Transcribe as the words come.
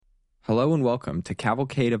Hello and welcome to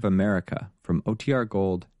Cavalcade of America from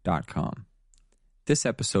OTRGold.com. This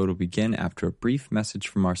episode will begin after a brief message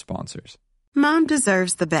from our sponsors. Mom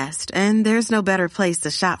deserves the best, and there's no better place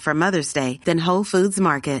to shop for Mother's Day than Whole Foods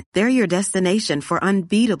Market. They're your destination for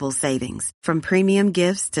unbeatable savings, from premium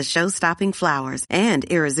gifts to show-stopping flowers and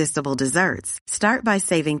irresistible desserts. Start by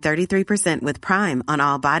saving 33% with Prime on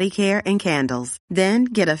all body care and candles. Then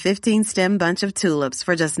get a 15-stem bunch of tulips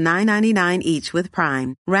for just $9.99 each with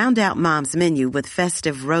Prime. Round out Mom's menu with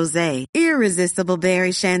festive rosé, irresistible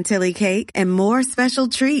berry chantilly cake, and more special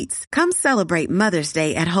treats. Come celebrate Mother's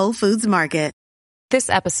Day at Whole Foods Market. This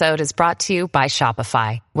episode is brought to you by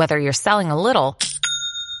Shopify. Whether you're selling a little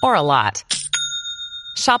or a lot,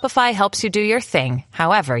 Shopify helps you do your thing,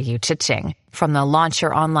 however you cha-ching. From the launch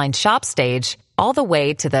your online shop stage, all the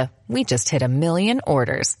way to the we just hit 1 million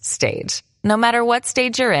orders stage. No matter what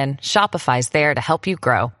stage you're in, Shopify's there to help you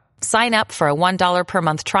grow. Sign up for a $1 per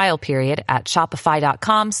month trial period at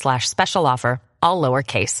shopify.com/special offer, all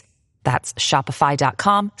lowercase. That's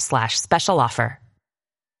shopify.com/special offer.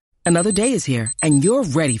 Another day is here, and you're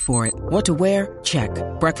ready for it. What to wear? Check.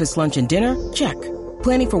 Breakfast, lunch, and dinner? Check.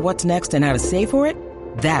 Planning for what's next and how to save for it?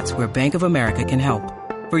 That's where Bank of America can help.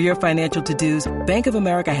 For your financial to-dos, Bank of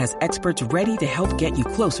America has experts ready to help get you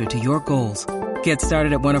closer to your goals. Get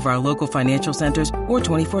started at one of our local financial centers or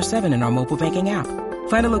 24/7 in our mobile banking app.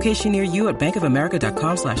 Find a location near you at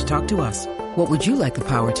bankofamerica.com/talktous. What would you like the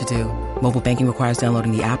power to do? Mobile banking requires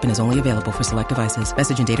downloading the app and is only available for select devices.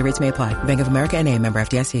 Message and data rates may apply. Bank of America N.A., member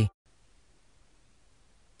FDIC.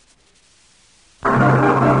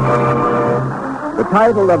 The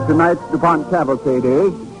title of tonight's DuPont Cavalcade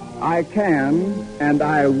is I Can and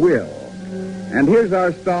I Will. And here's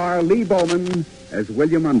our star, Lee Bowman, as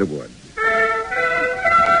William Underwood.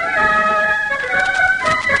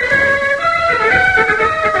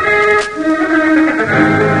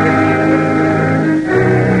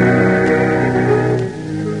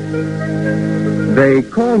 They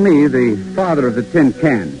call me the father of the tin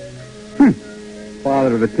can.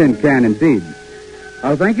 Father of the tin can, indeed.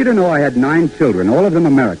 I'll thank you to know I had 9 children, all of them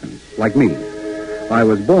Americans, like me. I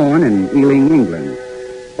was born in Ealing, England,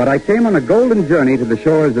 but I came on a golden journey to the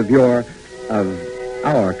shores of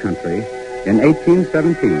our country in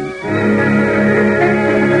 1817.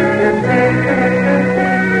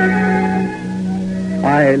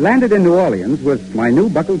 I landed in New Orleans with my new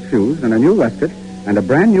buckled shoes and a new waistcoat and a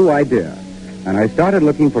brand new idea. And I started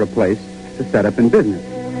looking for a place to set up in business.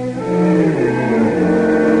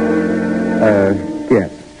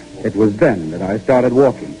 Yes, it was then that I started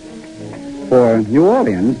walking. For New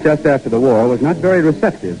Orleans, just after the war, was not very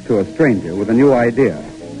receptive to a stranger with a new idea.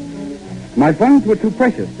 My funds were too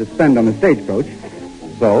precious to spend on the stagecoach,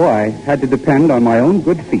 so I had to depend on my own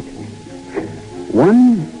good feet.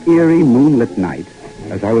 One eerie moonlit night,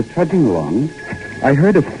 as I was trudging along, I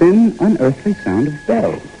heard a thin, unearthly sound of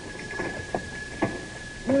bells.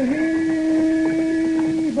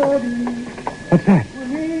 What's that?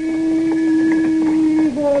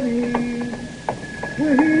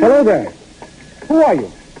 Hello there. Who are you?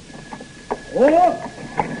 Oh?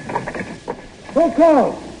 Who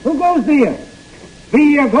calls? Who goes there? Be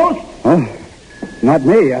your ghost? Oh, not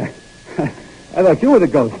me. I thought you were the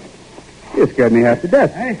ghost. You scared me half to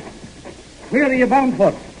death. Hey, where are you bound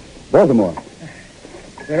for? Baltimore.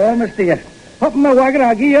 They're almost there. Hop in my wagon,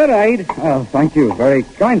 I'll give you a ride. Oh, thank you very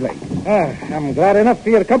kindly. I'm glad enough for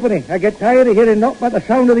your company. I get tired of hearing naught but the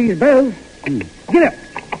sound of these bells. Get up.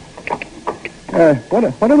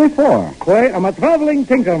 What are they for? Why, I'm a traveling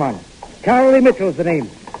tinkerman. Charlie Mitchell's the name.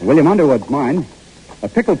 William Underwood's mine. A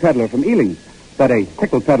pickle peddler from Ealing. But a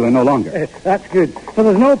pickle peddler no longer. That's good. So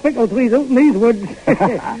there's no pickle trees out in these woods.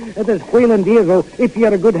 There's quail deer, though, if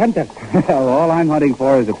you're a good hunter. Well, all I'm hunting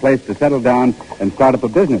for is a place to settle down and start up a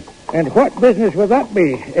business. And what business would that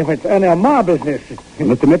be, if it's any of my business?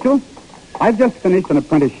 Mr. Mitchell, I've just finished an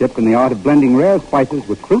apprenticeship in the art of blending rare spices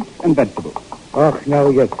with fruits and vegetables. Oh, no,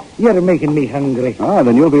 you're making me hungry. Ah,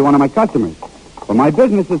 then you'll be one of my customers. For my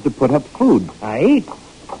business is to put up food. Aye?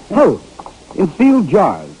 How? In sealed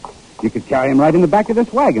jars. You could carry them right in the back of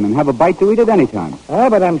this wagon and have a bite to eat at any time. Ah,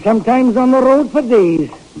 but I'm sometimes on the road for days.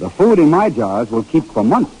 The food in my jars will keep for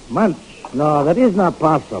months. Months? No, that is not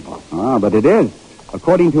possible. Ah, but it is,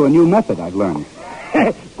 according to a new method I've learned.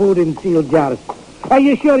 Food in sealed jars. Are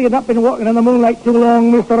you sure you've not been walking in the moonlight too long,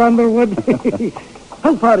 Mr. Underwood?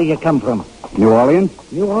 How far do you come from? New Orleans?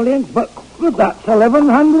 New Orleans? But that's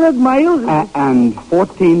 1,100 miles. And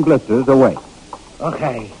 14 blisters away.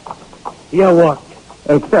 Okay. You walked.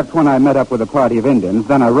 Except when I met up with a party of Indians,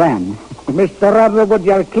 then I ran. Mr. Underwood,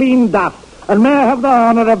 you're clean daft. And may I have the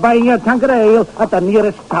honor of buying a tankard of ale at the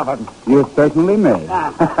nearest tavern? You certainly may.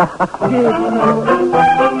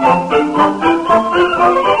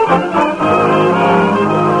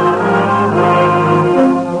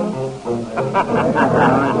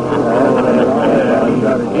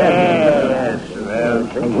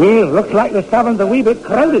 Well, looks like the tavern's a wee bit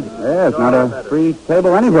crowded. Yes, not a free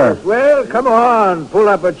table anywhere. Well, come on. Pull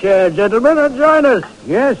up a chair, gentlemen, and join us.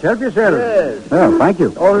 Yes, help yourself. Yes. Well, thank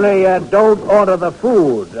you. Only don't order the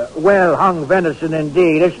food. Well-hung venison,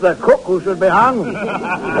 indeed. It's the cook who should be hung.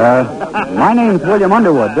 My name's William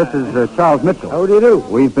Underwood. This is Charles Mitchell. How do you do?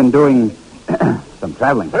 We've been doing some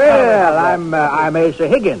traveling. Well, I'm Asa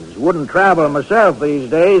Higgins. Wouldn't travel myself these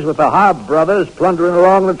days with the Hobb brothers plundering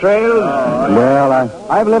along the trail. Well,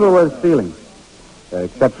 I've little worth stealing,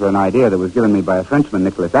 except for an idea that was given me by a Frenchman,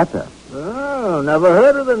 Nicholas Appert. Oh, never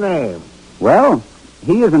heard of the name. Well,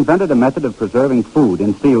 he has invented a method of preserving food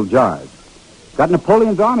in sealed jars. Got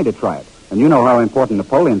Napoleon's army to try it. And you know how important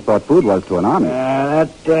Napoleon thought food was to an army. That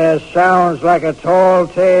sounds like a tall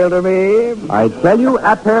tale to me. I tell you,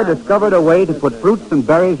 Appert discovered a way to put fruits and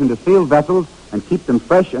berries into sealed vessels and keep them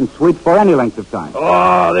fresh and sweet for any length of time.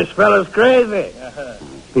 Oh, this fellow's crazy.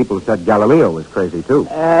 People said Galileo was crazy, too.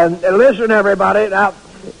 And listen, everybody. Now,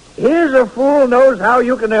 here's a fool knows how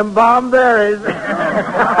you can embalm berries. Look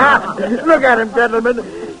at him, gentlemen.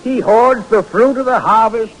 He hoards the fruit of the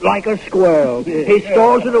harvest like a squirrel. He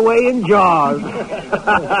stores it away in jars.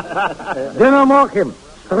 Dinna mock him.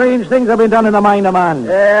 Strange things have been done in the mind of man.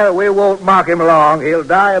 Well, we won't mock him long. He'll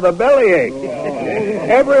die of a bellyache.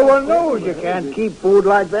 Everyone knows you can't keep food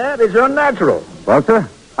like that. It's unnatural. Well, sir,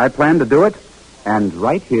 I plan to do it, and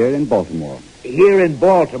right here in Baltimore. Here in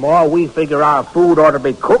Baltimore, we figure our food ought to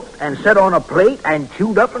be cooked and set on a plate and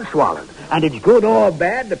chewed up and swallowed. And it's good or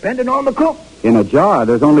bad, depending on the cook. In a jar,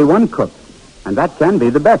 there's only one cook, and that can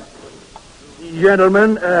be the best.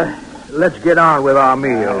 Gentlemen, let's get on with our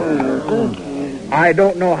meal. I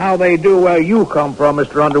don't know how they do where you come from,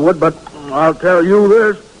 Mr. Underwood, but I'll tell you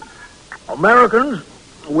this. Americans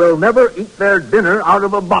will never eat their dinner out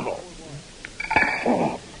of a bottle.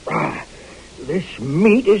 This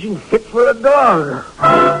meat isn't fit for a dog.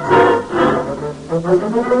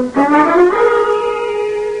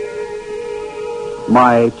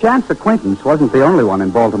 My chance acquaintance wasn't the only one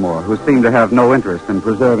in Baltimore who seemed to have no interest in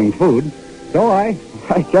preserving food, so I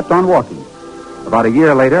kept on walking. About a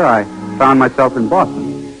year later, I found myself in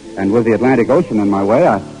Boston, and with the Atlantic Ocean in my way,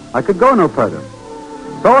 I could go no further.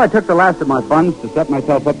 So I took the last of my funds to set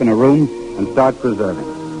myself up in a room and start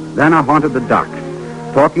preserving. Then I haunted the dock,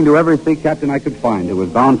 talking to every sea captain I could find who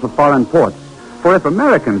was bound for foreign ports. For if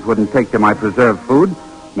Americans wouldn't take to my preserved food,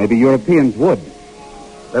 maybe Europeans would.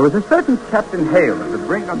 There was a certain Captain Hale of the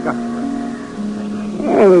brig Augusta.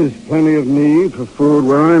 Well, there's plenty of need for food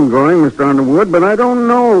where I'm going, Mr. Underwood, but I don't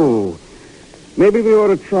know. Maybe we ought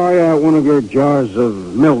to try out one of your jars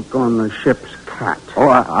of milk on the ship's cat. Oh,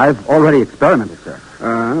 I've already experimented, sir.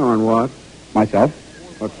 On what? Myself?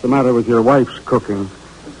 What's the matter with your wife's cooking?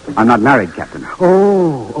 I'm not married, Captain.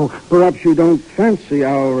 Oh, perhaps you don't fancy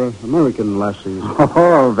our American lassies.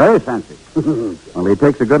 Oh, very fancy. Only it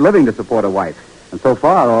takes a good living to support a wife. And so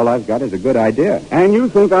far, all I've got is a good idea. And you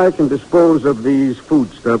think I can dispose of these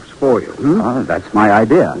foodstuffs for you? Oh, that's my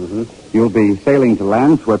idea. Mm-hmm. You'll be sailing to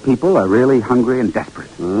lands where people are really hungry and desperate.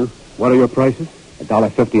 What are your prices?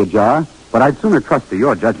 $1.50 a jar. But I'd sooner trust to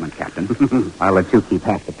your judgment, Captain. I'll let you keep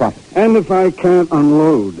half the profit. And if I can't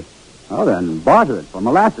unload? Oh, then barter it for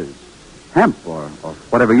molasses, hemp, or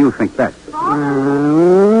whatever you think best.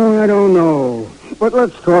 I don't know. But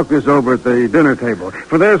let's talk this over at the dinner table.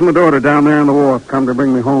 For there's my daughter down there on the wharf, come to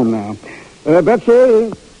bring me home now.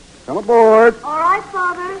 Betsy, come aboard. All right,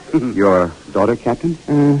 Father. Your daughter, Captain?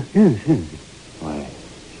 Yes. Why,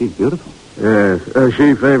 she's beautiful. Yes,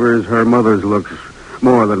 she favors her mother's looks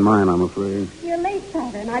more than mine, I'm afraid. You're late,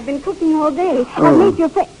 Father, and I've been cooking all day. I've made your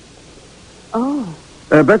face. Oh.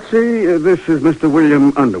 Betsy, this is Mr.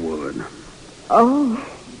 William Underwood. Oh.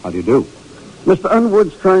 How do you do? Mr.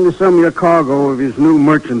 Underwood's trying to sell me a cargo of his new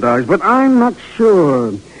merchandise, but I'm not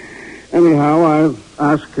sure. Anyhow, I've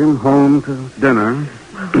asked him home to dinner.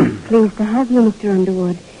 Pleased to have you, Mr.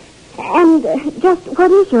 Underwood. And just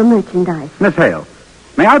what is your merchandise? Miss Hale,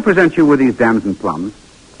 may I present you with these damson plums?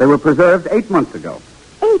 They were preserved 8 months ago.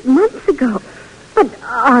 8 months ago? But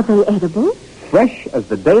are they edible? Fresh as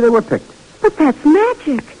the day they were picked. But that's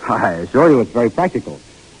magic. I assure you it's very practical.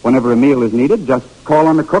 Whenever a meal is needed, just call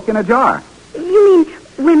on the cook in a jar. You mean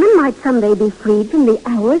women might someday be freed from the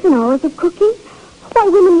hours and hours of cooking? Why,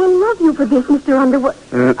 women will love you for this, Mr. Underwood.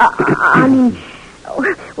 I mean,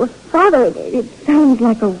 Oh, well, Father, it sounds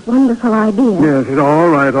like a wonderful idea. Yes,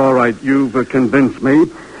 all right. You've convinced me.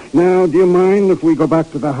 Now, do you mind if we go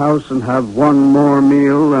back to the house and have one more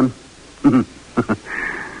meal?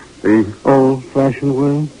 The old-fashioned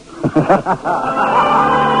way?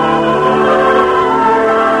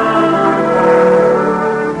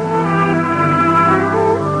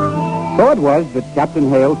 So it was that Captain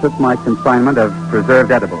Hale took my consignment of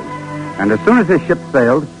preserved edibles. And as soon as his ship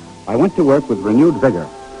sailed, I went to work with renewed vigor.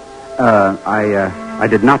 I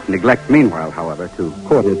did not neglect, meanwhile, however, to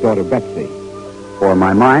court his daughter Betsy. For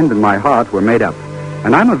my mind and my heart were made up.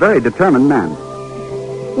 And I'm a very determined man.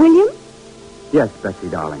 William, Yes, Betsy,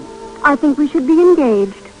 darling. I think we should be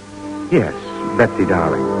engaged. Yes, Betsy,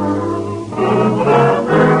 darling.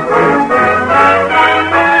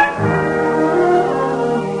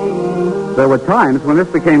 There were times when this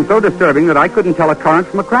became so disturbing that I couldn't tell a currant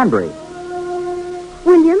from a cranberry.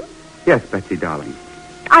 William, Yes, Betsy, darling.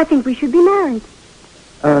 I think we should be married.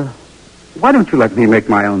 Why don't you let me make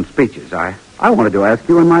my own speeches? I wanted to ask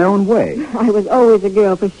you in my own way. I was always a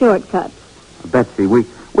girl for shortcuts. Betsy, we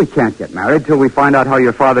can't get married till we find out how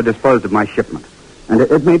your father disposed of my shipment. And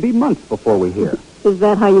it may be months before we hear. Is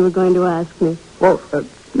that how you were going to ask me? Well,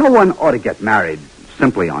 no one ought to get married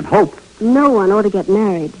simply on hope. No one ought to get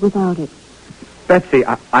married without it. Betsy,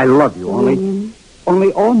 I love you, William.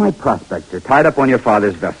 only all my prospects are tied up on your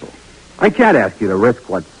father's vessel. I can't ask you to risk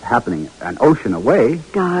what's happening an ocean away.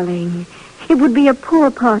 Darling, it would be a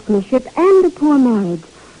poor partnership and a poor marriage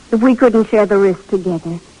if we couldn't share the risk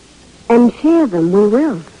together. And share them we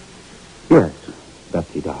will. Yes,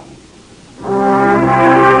 Betsy, darling.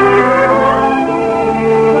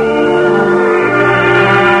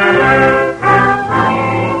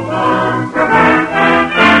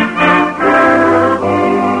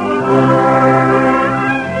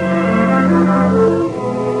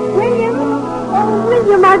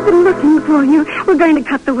 William, I've been looking for you. We're going to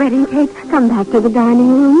cut the wedding cake. Come back to the dining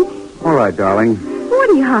room. All right, darling. What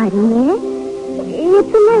are you hiding there? It's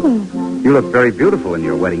a letter. You look very beautiful in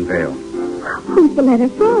your wedding veil. Who's the letter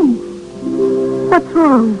from? What's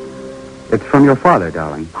wrong? It's from your father,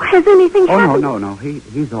 darling. Has anything happened? No.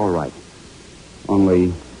 He's all right.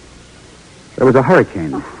 Only there was a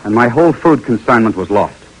hurricane, and my whole food consignment was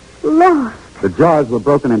lost. Lost? The jars were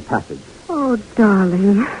broken in passage. Oh,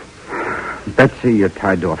 darling. Betsy, you're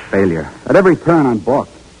tied to a failure. At every turn, I'm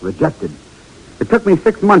balked, rejected. It took me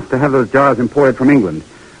 6 months to have those jars imported from England.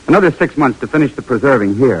 Another 6 months to finish the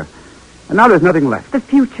preserving here. And now there's nothing left. The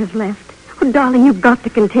future's left. Oh, darling, you've got to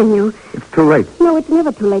continue. It's too late. No, it's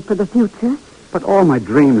never too late for the future. But all my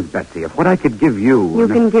dreams, Betsy, if what I could give you... You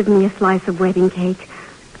can give me a slice of wedding cake.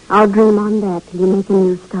 I'll dream on that till you make a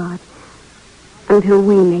new start. Until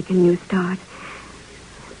we make a new start.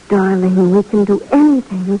 Darling, we can do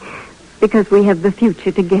anything because we have the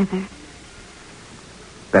future together.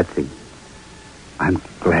 Betsy, I'm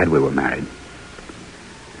glad we were married.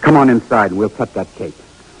 Come on inside and we'll cut that cake.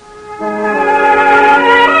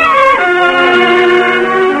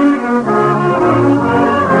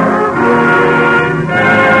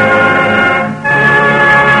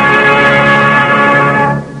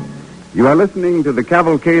 You are listening to The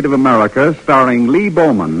Cavalcade of America, starring Lee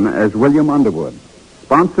Bowman as William Underwood.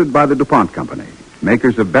 Sponsored by the DuPont Company,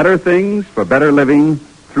 makers of better things for better living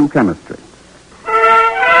through chemistry.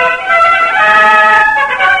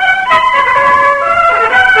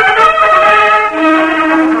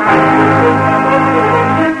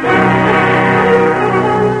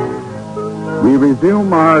 We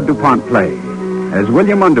resume our DuPont play as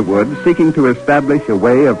William Underwood, seeking to establish a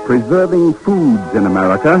way of preserving foods in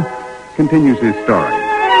America, continues his story.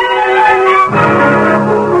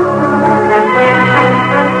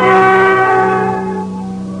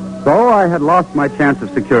 So I had lost my chance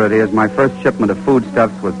of security as my first shipment of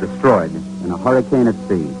foodstuffs was destroyed in a hurricane at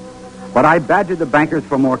sea. But I badgered the bankers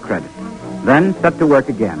for more credit. Then set to work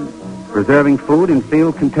again, preserving food in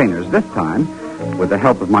sealed containers, this time with the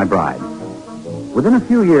help of my bride. Within a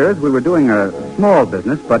few years, we were doing a small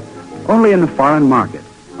business, but only in the foreign market.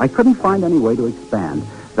 I couldn't find any way to expand.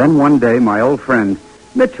 Then one day, my old friend,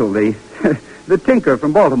 Mitchell, the tinker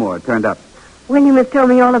from Baltimore, turned up. William has told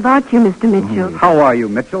me all about you, Mr. Mitchell. How are you,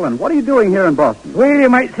 Mitchell, and what are you doing here in Boston? Well, you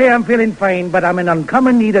might say I'm feeling fine, but I'm in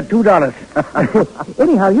uncommon need of $2.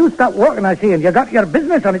 Anyhow, you stopped working, I see, and you got your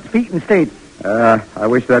business on its feet and stayed. I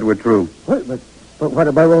wish that were true. But what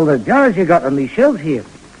about all the jars you got on these shelves here?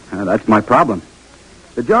 That's my problem.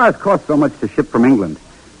 The jars cost so much to ship from England.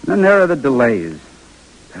 And then there are the delays.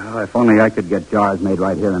 Oh, if only I could get jars made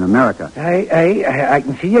right here in America. I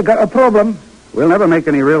can see you got a problem. We'll never make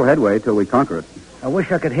any real headway till we conquer it. I wish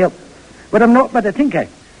I could help. But I'm not but a tinker.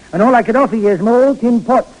 And all I could offer you is my old tin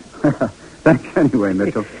pot. Thanks anyway,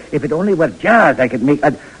 Mitchell. If it only were jars I could make,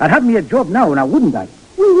 I'd have me a job now, wouldn't I?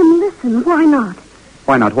 William, listen, why not?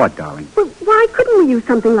 Why not what, darling? Well, why couldn't we use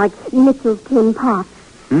something like Mitchell's tin pots?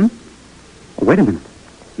 Oh, wait a minute.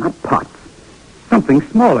 Not pots. Something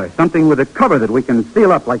smaller. Something with a cover that we can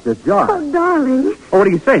seal up like this jar. Oh, darling. Oh, what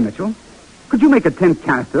do you say, Mitchell? Could you make a tin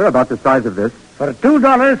canister about the size of this? For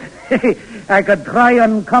 $2, I could try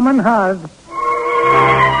uncommon hard.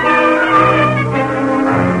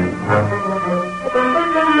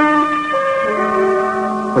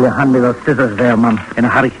 Will you hand me those scissors there, Mum, in a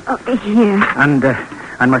hurry? Oh, here.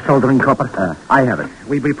 And my soldering copper? I have it.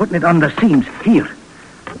 We'll be putting it on the seams here.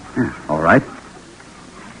 All right.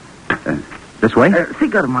 This way?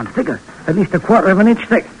 Thicker, man, thicker. At least a quarter of an inch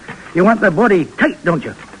thick. You want the body tight, don't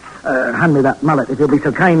you? Hand me that mallet, if you'll be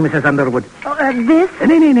so kind, Mrs. Underwood. Oh, this?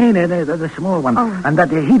 No, the small one. Oh. And that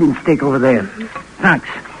heating stick over there. Thanks.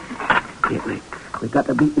 We've got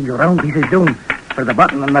to beat these round pieces down for the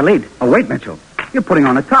button and the lid. Oh, wait, Mitchell. You're putting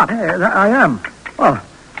on the top. I am. Well,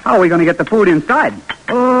 how are we going to get the food inside?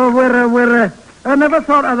 Oh, we're I never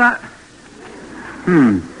thought of that.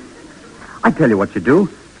 I tell you what you do.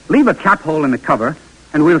 Leave a cap hole in the cover,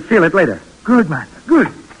 and we'll seal it later. Good, man.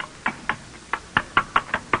 Good.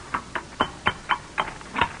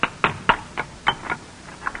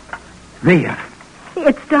 There.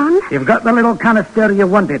 It's done? You've got the little canister you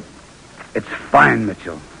wanted. It's fine,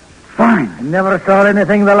 Mitchell. Fine. I never saw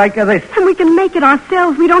anything the like of this. And we can make it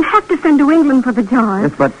ourselves. We don't have to send to England for the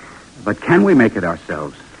jars. Yes, but can we make it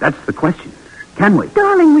ourselves? That's the question. Can we?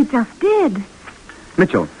 Darling, we just did.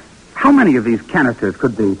 Mitchell, how many of these canisters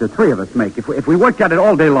could the three of us make if we worked at it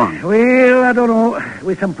all day long? Well, I don't know.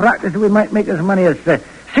 With some practice, we might make as many as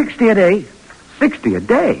 60 a day. 60 a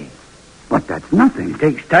day? But that's nothing. It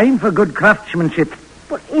takes time for good craftsmanship.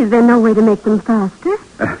 Well, is there no way to make them faster?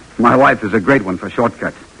 My wife is a great one for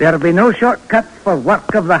shortcuts. There'll be no shortcuts for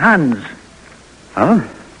work of the hands. Oh,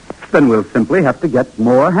 then we'll simply have to get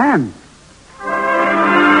more hands.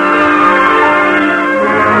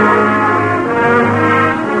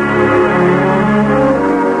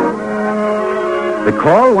 The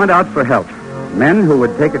call went out for help. Men who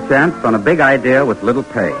would take a chance on a big idea with little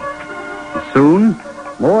pay. And soon,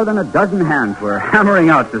 more than a dozen hands were hammering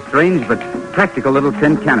out the strange but practical little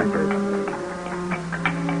tin canisters.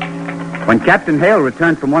 When Captain Hale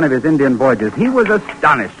returned from one of his Indian voyages, he was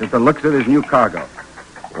astonished at the looks of his new cargo.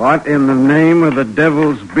 What in the name of the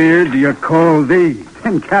devil's beard do you call these?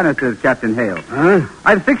 Tin canisters, Captain Hale. Huh?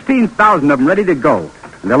 I've 16,000 of them ready to go,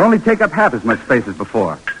 and they'll only take up half as much space as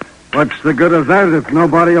before. What's the good of that if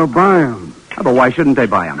nobody will buy them? Oh, but why shouldn't they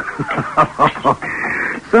buy them?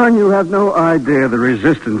 Son, you have no idea the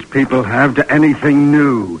resistance people have to anything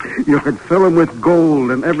new. You could fill them with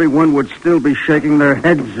gold, and everyone would still be shaking their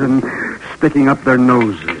heads and sticking up their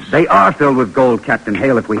noses. They are filled with gold, Captain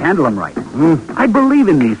Hale, if we handle them right. I believe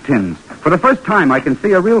in these tins. For the first time, I can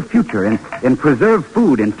see a real future in preserved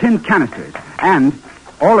food in tin canisters, and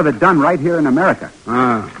all of it done right here in America.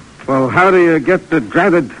 Well, how do you get the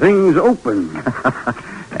dratted things open?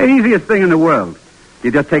 The easiest thing in the world. You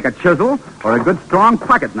just take a chisel or a good strong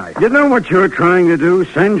pocket knife. You know what you're trying to do?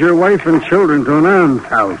 Send your wife and children to an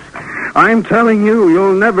almshouse. I'm telling you,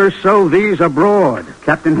 you'll never sow these abroad.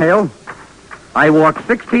 Captain Hale, I walked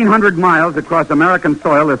 1,600 miles across American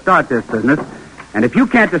soil to start this business, and if you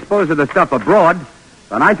can't dispose of the stuff abroad,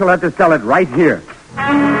 then I shall have to sell it right here.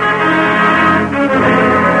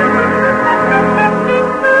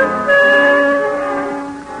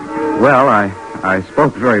 Well, I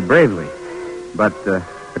spoke very bravely, but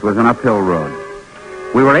it was an uphill road.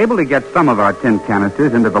 We were able to get some of our tin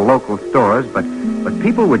canisters into the local stores, but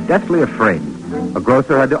people were deathly afraid. A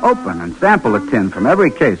grocer had to open and sample a tin from every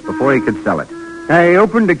case before he could sell it. I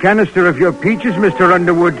opened a canister of your peaches, Mr.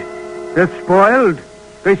 Underwood. They're spoiled.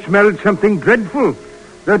 They smelled something dreadful.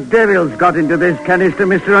 The devil's got into this canister,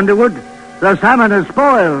 Mr. Underwood. The salmon is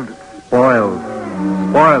spoiled.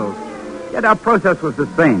 Spoiled. Yet our process was the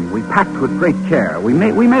same. We packed with great care. We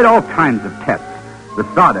made all kinds of tests. The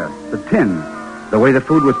solder, the tin, the way the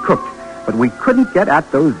food was cooked. But we couldn't get at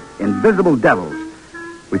those invisible devils.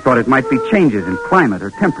 We thought it might be changes in climate or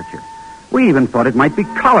temperature. We even thought it might be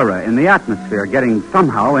cholera in the atmosphere getting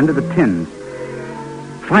somehow into the tins.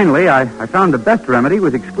 Finally, I found the best remedy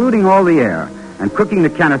was excluding all the air and cooking the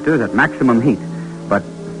canisters at maximum heat. But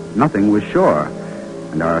nothing was sure,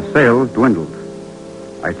 and our sales dwindled.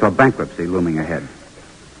 I saw bankruptcy looming ahead.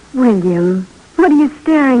 William, what are you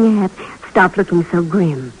staring at? Stop looking so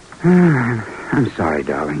grim. I'm sorry,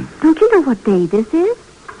 darling. Don't you know what day this is?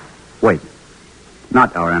 Wait.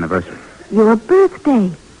 Not our anniversary. Your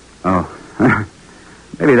birthday. Oh.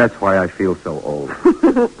 Maybe that's why I feel so old.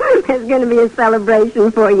 There's going to be a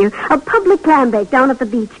celebration for you. A public clam bake down at the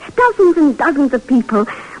beach. Dozens and dozens of people.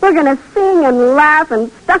 We're going to sing and laugh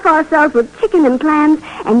and stuff ourselves with chicken and clams,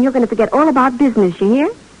 and you're going to forget all about business, you hear?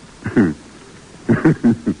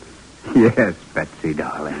 Yes, Betsy,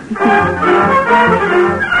 darling. I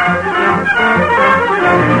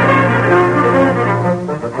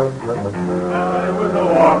was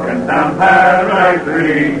walking down Paradise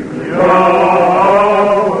Street.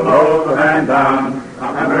 Throw the man down.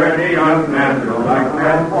 I'm very young man, so like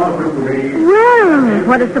that want to please. Well,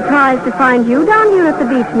 what a surprise to find you down here at the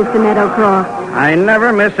beach, Mr. Meadowcroft. I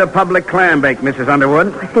never miss a public clam bake, Mrs.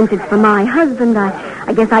 Underwood. Since it's for my husband,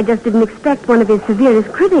 I guess I just didn't expect one of his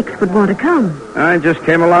severest critics would want to come. I just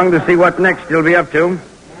came along to see what next he'll be up to.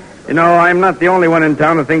 You know, I'm not the only one in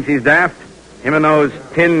town who thinks he's daft. Him and those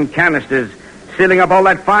tin canisters, sealing up all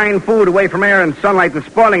that fine food away from air and sunlight and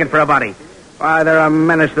spoiling it for everybody. Why, they're a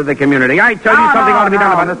menace to the community. I tell you something ought to be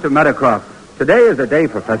done about it. Mr. Meadowcroft, today is a day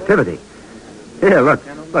for festivity. Here, look,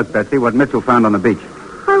 Betsy, what Mitchell found on the beach.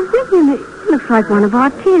 Oh, William, it looks like one of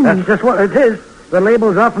our tins. That's just what it is. The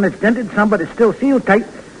label's off and it's dented some, but it's still sealed tight.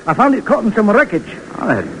 I found it caught in some wreckage. Oh,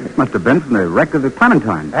 it must have been from the wreck of the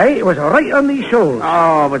Clementine. Hey, it was right on these shoals.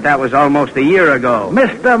 Oh, but that was almost a year ago.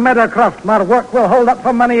 Mr. Meadowcroft, my work will hold up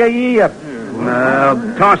for many a year.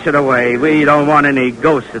 Toss it away. We don't want any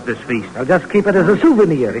ghosts at this feast. I'll just keep it as a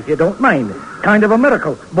souvenir, if you don't mind. Kind of a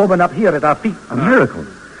miracle, bobbing up here at our feet. A miracle?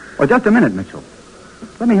 Oh, just a minute, Mitchell.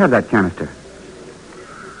 Let me have that canister.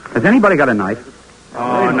 Has anybody got a knife?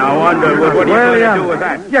 Oh, now, Underwood, what are you going to do with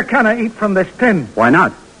that? You cannot eat from this tin. Why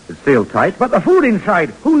not? It's sealed tight. But the food inside,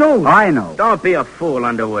 who knows? I know. Don't be a fool,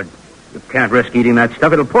 Underwood. You can't risk eating that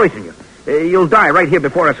stuff. It'll poison you. You'll die right here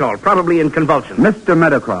before us all, probably in convulsions. Mr.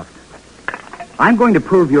 Meadowcroft, I'm going to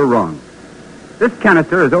prove you're wrong. This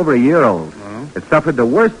canister is over a year old. Oh? It suffered the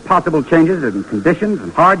worst possible changes in conditions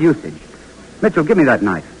and hard usage. Mitchell, give me that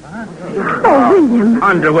knife. Oh, William.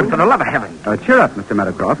 Underwood, for the love of heaven. Cheer up, Mr.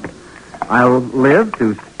 Meadowcroft. I'll live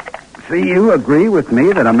to see you agree with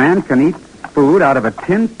me that a man can eat food out of a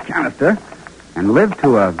tin canister and live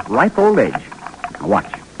to a ripe old age. Now,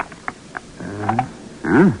 watch.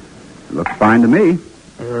 Looks fine to me.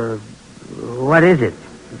 What is it?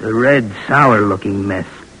 The red, sour-looking mess.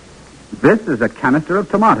 This is a canister of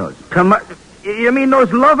tomatoes. You mean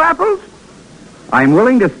those love apples? I'm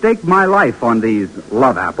willing to stake my life on these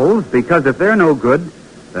love apples because if they're no good,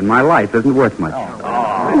 then my life isn't worth much.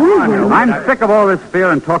 I'm sick of all this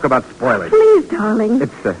fear and talk about spoilage. Please, darling.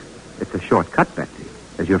 It's a shortcut, Betsy,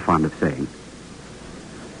 as you're fond of saying.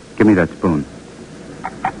 Give me that spoon.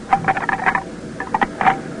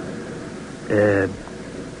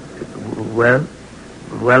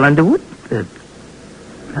 Well, Underwood,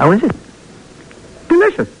 how is it?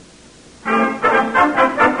 Delicious.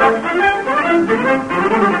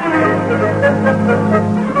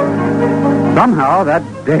 Somehow, that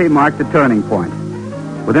day marked a turning point.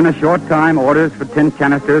 Within a short time, orders for tin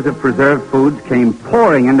canisters of preserved foods came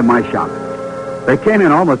pouring into my shop. They came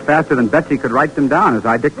in almost faster than Betsy could write them down as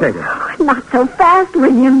I dictated. Oh, not so fast,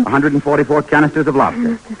 William. 144 canisters of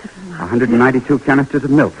lobster. 192 canisters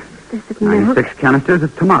of milk. 96 canisters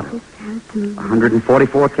of tomatoes.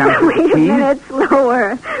 144 canisters of cheese. Wait a minute,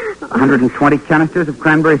 slower. 120 canisters of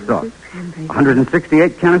cranberry sauce.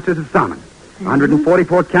 168 canisters of salmon.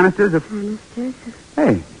 144 canisters of...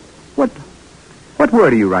 Hey, what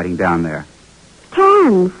word are you writing down there?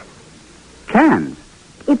 Cans. Cans?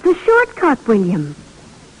 It's a shortcut, William.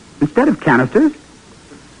 Instead of canisters?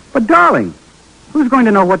 But, darling, who's going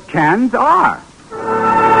to know what cans are?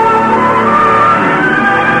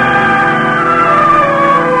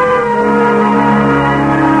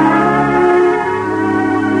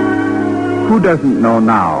 Who doesn't know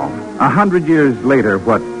now, 100 years later,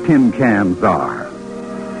 what tin cans are?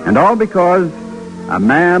 And all because a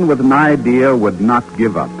man with an idea would not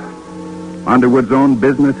give up. Underwood's own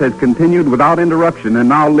business has continued without interruption and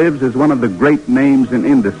now lives as one of the great names in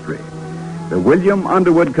industry. The William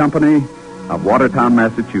Underwood Company of Watertown,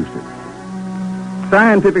 Massachusetts.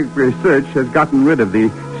 Scientific research has gotten rid of the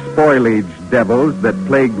spoilage devils that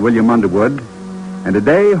plagued William Underwood. And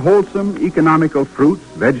today, wholesome, economical fruits,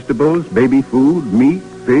 vegetables, baby food, meat,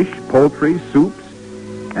 fish, poultry, soups,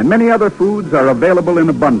 and many other foods are available in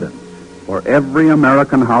abundance for every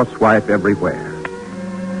American housewife everywhere.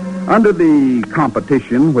 Under the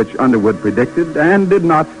competition which Underwood predicted and did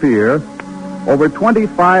not fear, over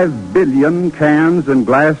 25 billion cans and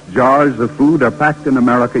glass jars of food are packed in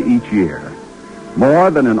America each year,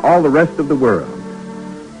 more than in all the rest of the world.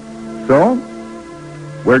 So,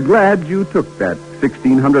 we're glad you took that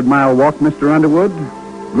 1,600-mile walk, Mr. Underwood,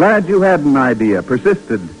 Glad you had an idea,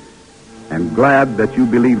 persisted, and glad that you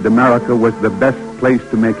believed America was the best place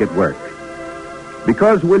to make it work.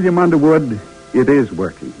 Because, William Underwood, it is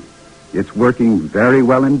working. It's working very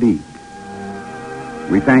well indeed.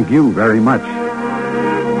 We thank you very much.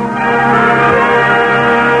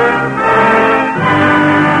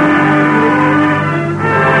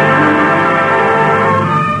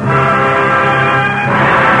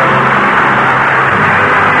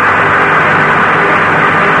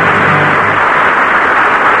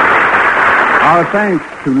 Our thanks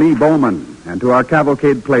to Lee Bowman and to our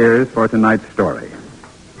cavalcade players for tonight's story.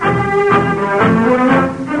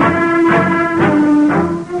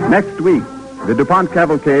 Next week, the DuPont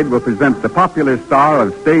Cavalcade will present the popular star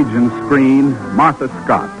of stage and screen, Martha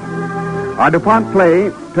Scott. Our DuPont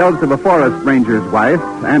play tells of a forest ranger's wife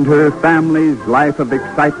and her family's life of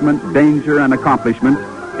excitement, danger, and accomplishment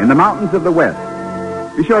in the mountains of the West.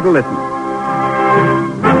 Be sure to listen.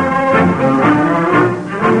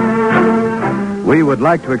 We would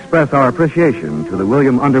like to express our appreciation to the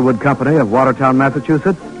William Underwood Company of Watertown,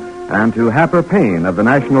 Massachusetts, and to Happer Payne of the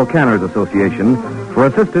National Canners Association for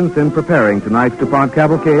assistance in preparing tonight's DuPont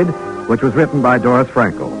Cavalcade, which was written by Doris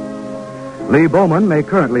Frankel. Lee Bowman may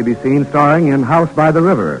currently be seen starring in House by the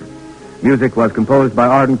River. Music was composed by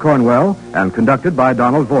Arden Cornwell and conducted by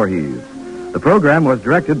Donald Voorhees. The program was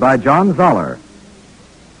directed by John Zoller.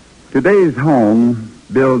 Today's home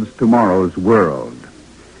builds tomorrow's world.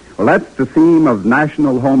 Well, that's the theme of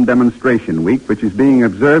National Home Demonstration Week, which is being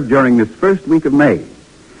observed during this first week of May.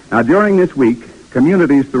 Now, during this week,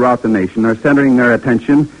 communities throughout the nation are centering their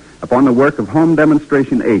attention upon the work of home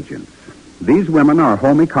demonstration agents. These women are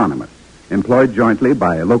home economists, employed jointly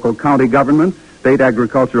by local county governments, state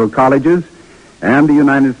agricultural colleges, and the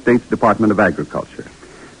United States Department of Agriculture.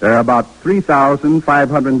 There are about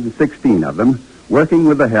 3,516 of them working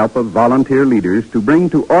with the help of volunteer leaders to bring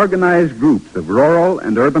to organized groups of rural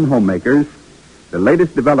and urban homemakers the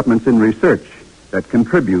latest developments in research that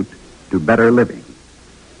contribute to better living.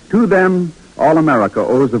 To them, all America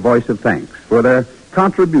owes a voice of thanks for their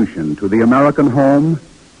contribution to the American home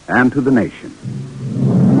and to the nation.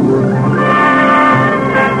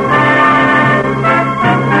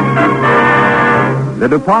 The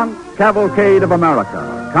DuPont Cavalcade of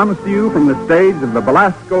America comes to you from the stage of the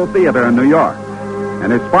Belasco Theater in New York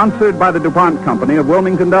and is sponsored by the DuPont Company of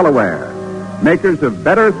Wilmington, Delaware, makers of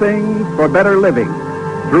better things for better living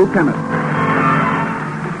through chemistry.